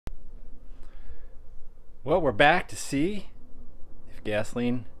Well, we're back to see if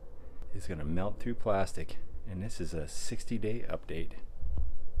gasoline is going to melt through plastic, and this is a 60-day update.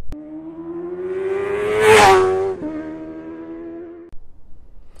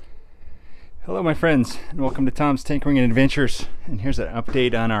 Hello my friends, and welcome to Tom's Tinkering and Adventures. And here's an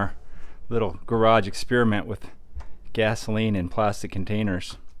update on our little garage experiment with gasoline in plastic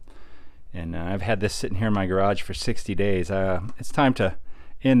containers. And I've had this sitting here in my garage for 60 days. It's time to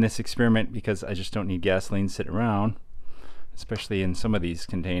end this experiment because I just don't need gasoline sitting around, especially in some of these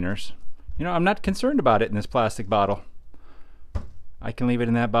containers. You know, I'm not concerned about it in this plastic bottle. I can leave it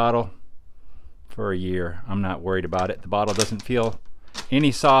in that bottle for a year. I'm not worried about it. The bottle doesn't feel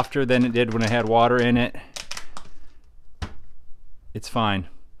any softer than it did when it had water in it. It's fine.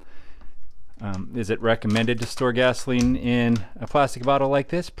 Is it recommended to store gasoline in a plastic bottle like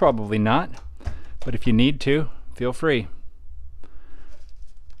this? Probably not. But if you need to, feel free.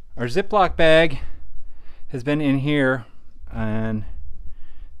 Our Ziploc bag has been in here, and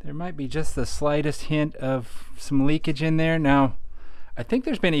there might be just the slightest hint of some leakage in there. Now, I think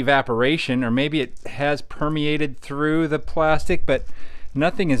there's been evaporation, or maybe it has permeated through the plastic, but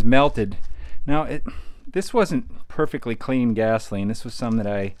nothing is melted. Now, this wasn't perfectly clean gasoline. This was some that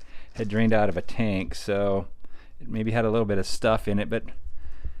I had drained out of a tank, so it maybe had a little bit of stuff in it, but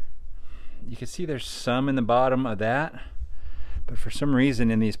you can see there's some in the bottom of that. But for some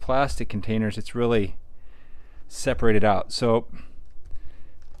reason in these plastic containers it's really separated out. So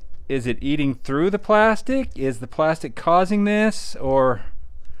is it eating through the plastic? Is the plastic causing this, or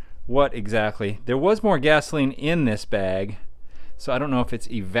what exactly? There was more gasoline in this bag, so I don't know if it's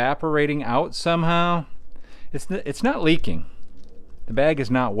evaporating out somehow. It's not leaking. The bag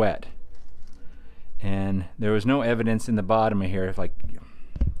is not wet, and there was no evidence in the bottom of here. Like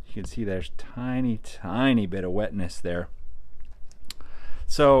you can see, there's tiny bit of wetness there.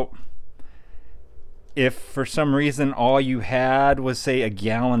 So if for some reason all you had was, say, a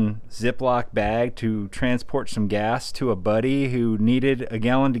gallon Ziploc bag to transport some gas to a buddy who needed a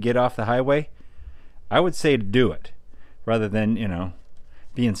gallon to get off the highway, I would say to do it rather than, you know,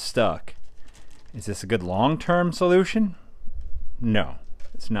 being stuck. Is this a good long-term solution? No,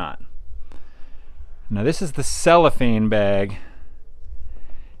 it's not. Now this is the cellophane bag,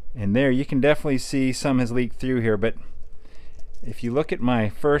 and there you can definitely see some has leaked through here, but if you look at my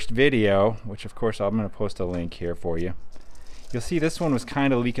first video, which of course I'm going to post a link here for you, you'll see this one was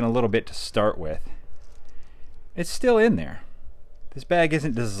kind of leaking a little bit to start with. It's still in there. This bag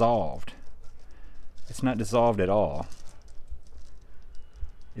isn't dissolved. It's not dissolved at all.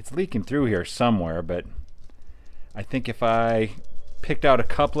 It's leaking through here somewhere, but I think if I picked out a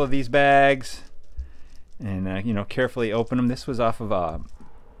couple of these bags and you know, carefully open them. This was off of a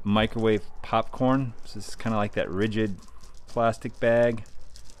microwave popcorn. So this is kind of like that rigid plastic bag.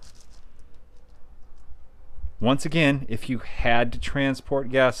 Once again, if you had to transport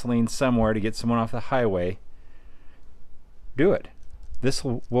gasoline somewhere to get someone off the highway, do it. This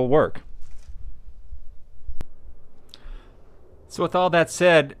will work. So with all that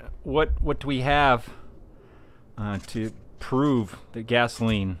said, what do we have to prove that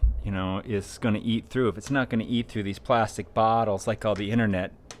gasoline, you know, is going to eat through? If it's not going to eat through these plastic bottles like all the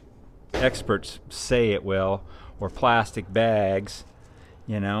internet experts say it will, or plastic bags,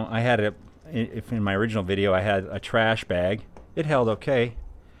 you know, I had if in my original video I had a trash bag. It held okay.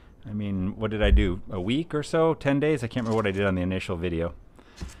 I mean, what did I do? A week or so? 10 days? I can't remember what I did on the initial video.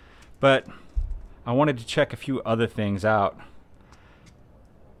 But I wanted to check a few other things out.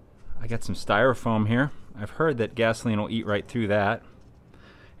 I got some styrofoam here. I've heard that gasoline will eat right through that.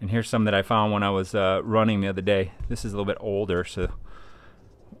 And here's some that I found when I was running the other day. This is a little bit older, so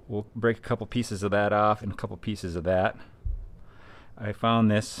we'll break a couple pieces of that off and a couple pieces of that. I found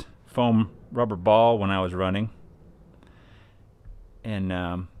this foam rubber ball when I was running. And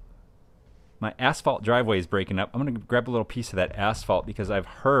my asphalt driveway is breaking up. I'm going to grab a little piece of that asphalt because I've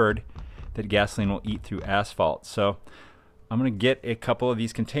heard that gasoline will eat through asphalt. So I'm going to get a couple of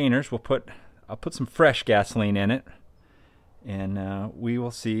these containers. I'll put some fresh gasoline in it, and we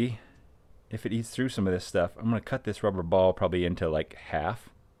will see if it eats through some of this stuff. I'm going to cut this rubber ball probably into like half.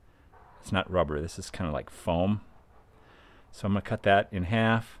 It's not rubber, this is kind of like foam. So I'm going to cut that in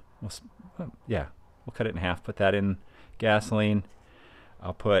half. We'll cut it in half, put that in gasoline.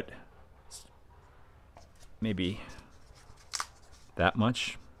 I'll put maybe that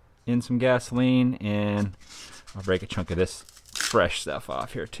much in some gasoline, and I'll break a chunk of this fresh stuff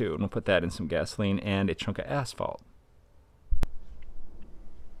off here too, and we'll put that in some gasoline and a chunk of asphalt.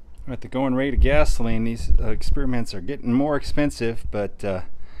 At the going rate of gasoline, these experiments are getting more expensive, but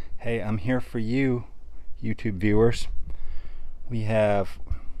hey, I'm here for you, YouTube viewers. We have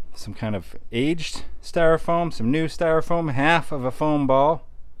some kind of aged styrofoam, some new styrofoam, half of a foam ball,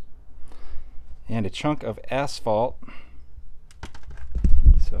 and a chunk of asphalt.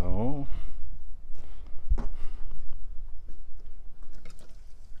 So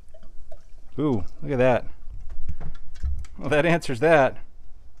ooh, look at that. Well, that answers that.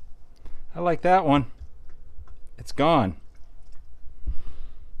 I like that one. It's gone.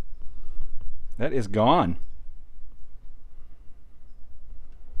 That is gone.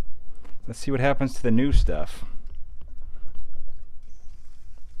 Let's see what happens to the new stuff.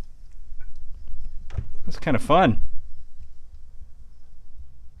 That's kind of fun.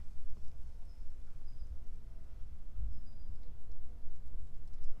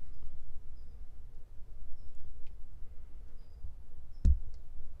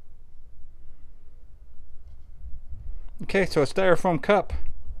 Okay, so a styrofoam cup.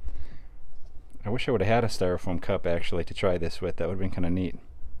 I wish I would have had a styrofoam cup actually to try this with. That would have been kind of neat.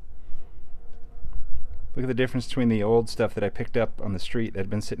 Look at the difference between the old stuff that I picked up on the street that had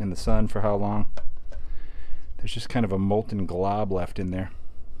been sitting in the sun for how long. There's just kind of a molten glob left in there.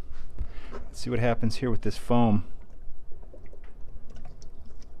 Let's see what happens here with this foam.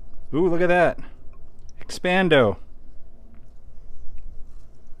 Ooh, look at that. Expando.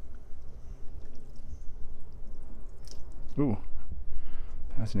 Ooh,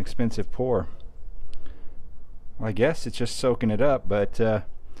 that's an expensive pour. Well, I guess it's just soaking it up, but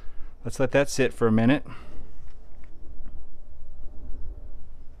let's let that sit for a minute.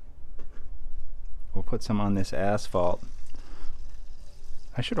 We'll put some on this asphalt.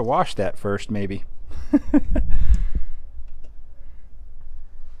 I should have washed that first, maybe. I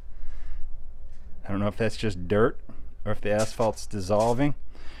don't know if that's just dirt or if the asphalt's dissolving.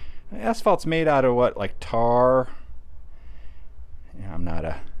 The asphalt's made out of what, like tar? Yeah, I'm not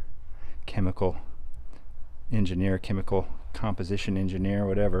a chemical engineer, chemical composition engineer,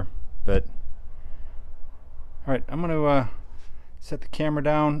 whatever, but alright, I'm going to set the camera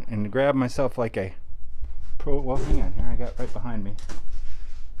down and grab myself like a well, hang on here, I got right behind me.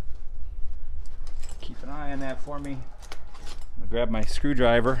 Keep an eye on that for me. I'm going to grab my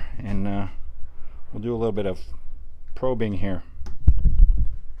screwdriver and we'll do a little bit of probing here.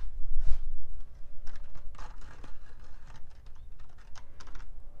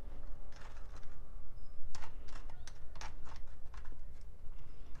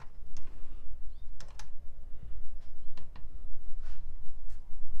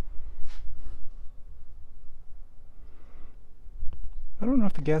 I don't know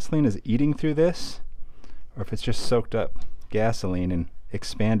if the gasoline is eating through this or if it's just soaked up gasoline and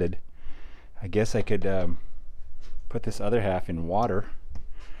expanded. I guess I could put this other half in water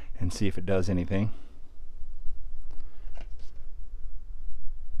and see if it does anything.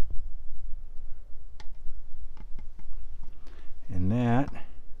 And that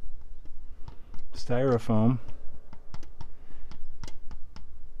styrofoam,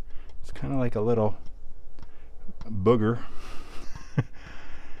 it's kind of like a little booger.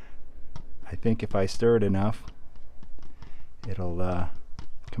 I think if I stir it enough, it'll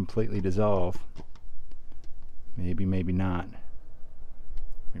completely dissolve. Maybe, maybe not.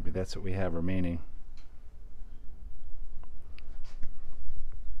 Maybe that's what we have remaining.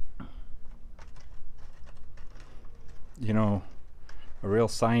 You know, a real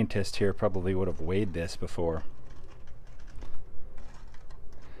scientist here probably would have weighed this before.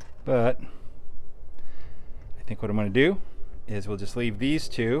 But I think what I'm going to do is we'll just leave these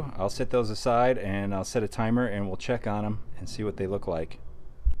two. I'll set those aside and I'll set a timer and we'll check on them and see what they look like.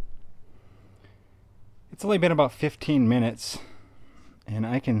 It's only been about 15 minutes and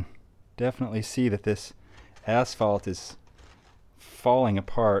I can definitely see that this asphalt is falling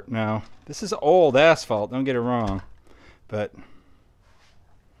apart. Now, this is old asphalt, don't get it wrong, but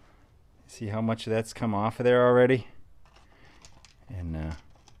see how much of that's come off of there already? And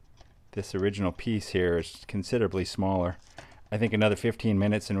this original piece here is considerably smaller. I think another 15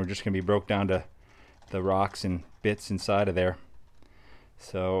 minutes and we're just going to be broke down to the rocks and bits inside of there.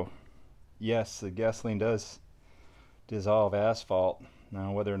 So yes, the gasoline does dissolve asphalt.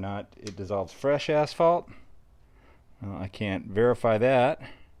 Now whether or not it dissolves fresh asphalt, well, I can't verify that,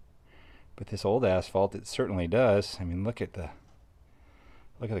 but this old asphalt, it certainly does. I mean, look at the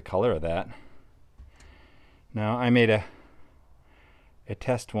color of that. Now I made a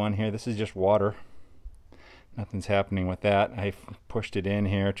test one here. This is just water. Nothing's happening with that. I pushed it in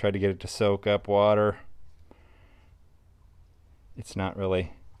here, tried to get it to soak up water. It's not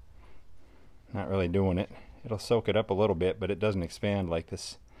really doing it. It'll soak it up a little bit, but it doesn't expand like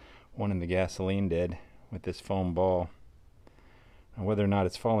this one in the gasoline did with this foam ball. Now whether or not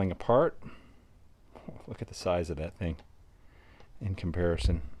it's falling apart, look at the size of that thing in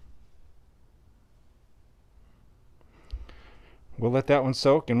comparison. we'll let that one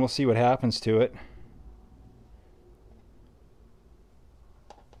soak and we'll see what happens to it.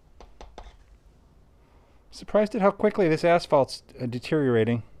 Surprised at how quickly this asphalt's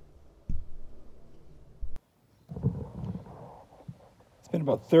deteriorating. It's been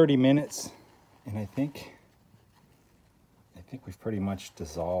about 30 minutes and I think we've pretty much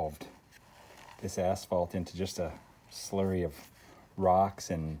dissolved this asphalt into just a slurry of rocks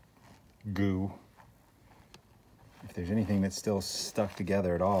and goo. If there's anything that's still stuck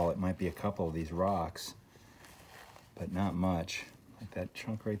together at all, it might be a couple of these rocks, but not much. Like that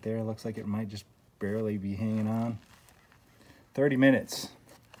chunk right there, looks like it might just barely be hanging on. 30 minutes.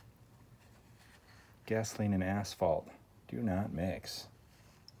 Gasoline and asphalt do not mix.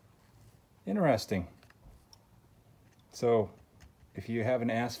 Interesting. So if you have an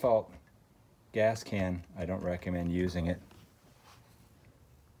asphalt gas can, I don't recommend using it.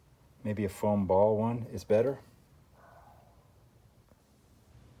 Maybe a foam ball one is better.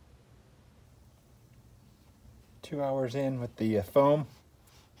 Two hours in with the foam.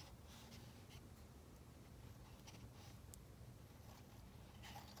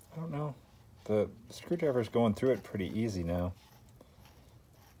 I don't know. The screwdriver's going through it pretty easy now.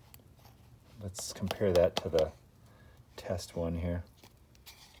 Let's compare that to the test one here.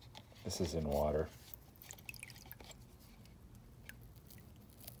 This is in water.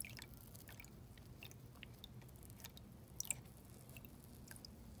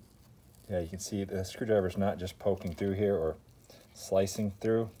 Yeah, you can see the screwdriver's not just poking through here or slicing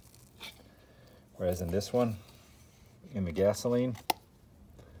through. Whereas in this one, in the gasoline,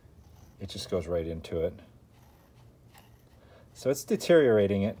 it just goes right into it. So it's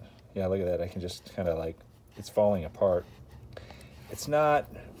deteriorating it. Yeah, look at that. I can just kind of like, it's falling apart. It's not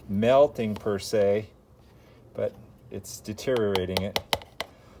melting per se, but it's deteriorating it.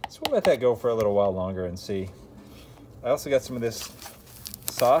 So we'll let that go for a little while longer and see. I also got some of this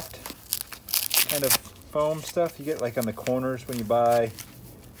soft kind of foam stuff you get like on the corners when you buy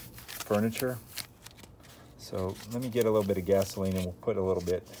furniture. So let me get a little bit of gasoline and we'll put a little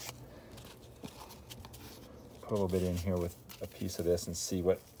bit in here with a piece of this and see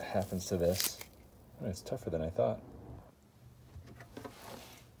what happens to this. Oh, it's tougher than I thought.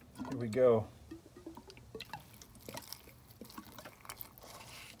 Here we go.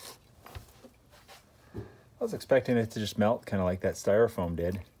 I was expecting it to just melt kind of like that styrofoam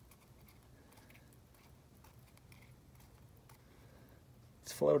did.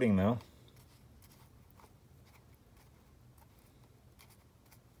 It's floating though.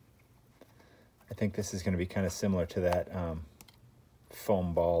 I think this is going to be kind of similar to that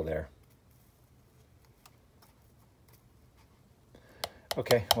foam ball there.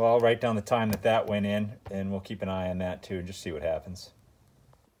 Okay, well, I'll write down the time that went in, and we'll keep an eye on that too, and just see what happens.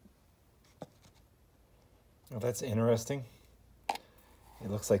 Well, that's interesting. It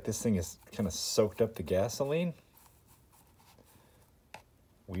looks like this thing is kind of soaked up the gasoline.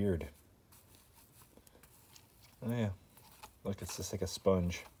 Weird. Oh yeah, look, it's just like a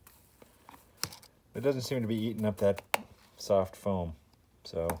sponge. It doesn't seem to be eating up that soft foam,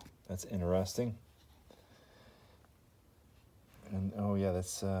 so that's interesting. And oh yeah,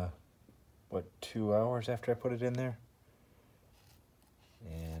 that's what, 2 hours after I put it in there?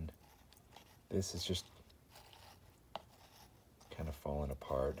 And this is just kind of falling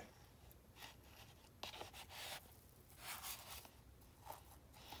apart.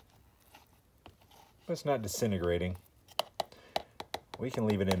 But it's not disintegrating. We can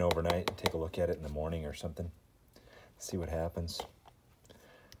leave it in overnight and take a look at it in the morning or something. See what happens.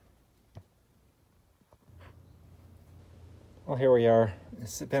 Well, here we are.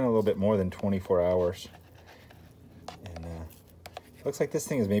 It's been a little bit more than 24 hours. And it looks like this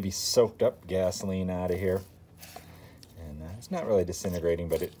thing is maybe soaked up gasoline out of here. And it's not really disintegrating,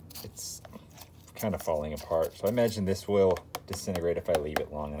 but it's kind of falling apart. So I imagine this will disintegrate if I leave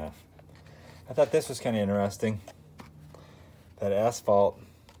it long enough. I thought this was kind of interesting. That asphalt,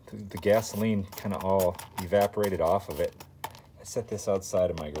 the gasoline kind of all evaporated off of it. I set this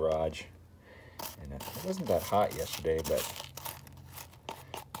outside of my garage, and it wasn't that hot yesterday, but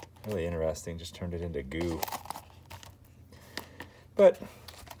really interesting. Just turned it into goo. But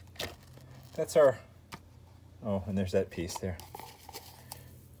that's our, oh, and there's that piece there.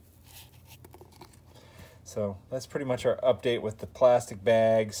 So that's pretty much our update with the plastic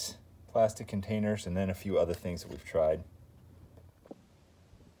bags, plastic containers, and then a few other things that we've tried.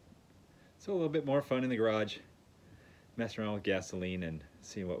 So a little bit more fun in the garage, messing around with gasoline and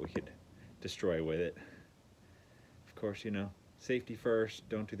seeing what we could destroy with it. Of course, you know, safety first,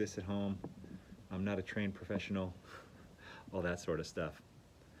 don't do this at home. I'm not a trained professional, all that sort of stuff.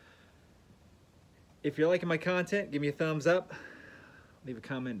 If you're liking my content, give me a thumbs up. leave a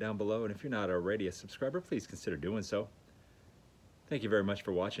comment down below, and if you're not already a subscriber, please consider doing so. Thank you very much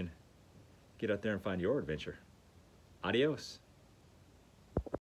for watching. Get out there and find your adventure. Adios.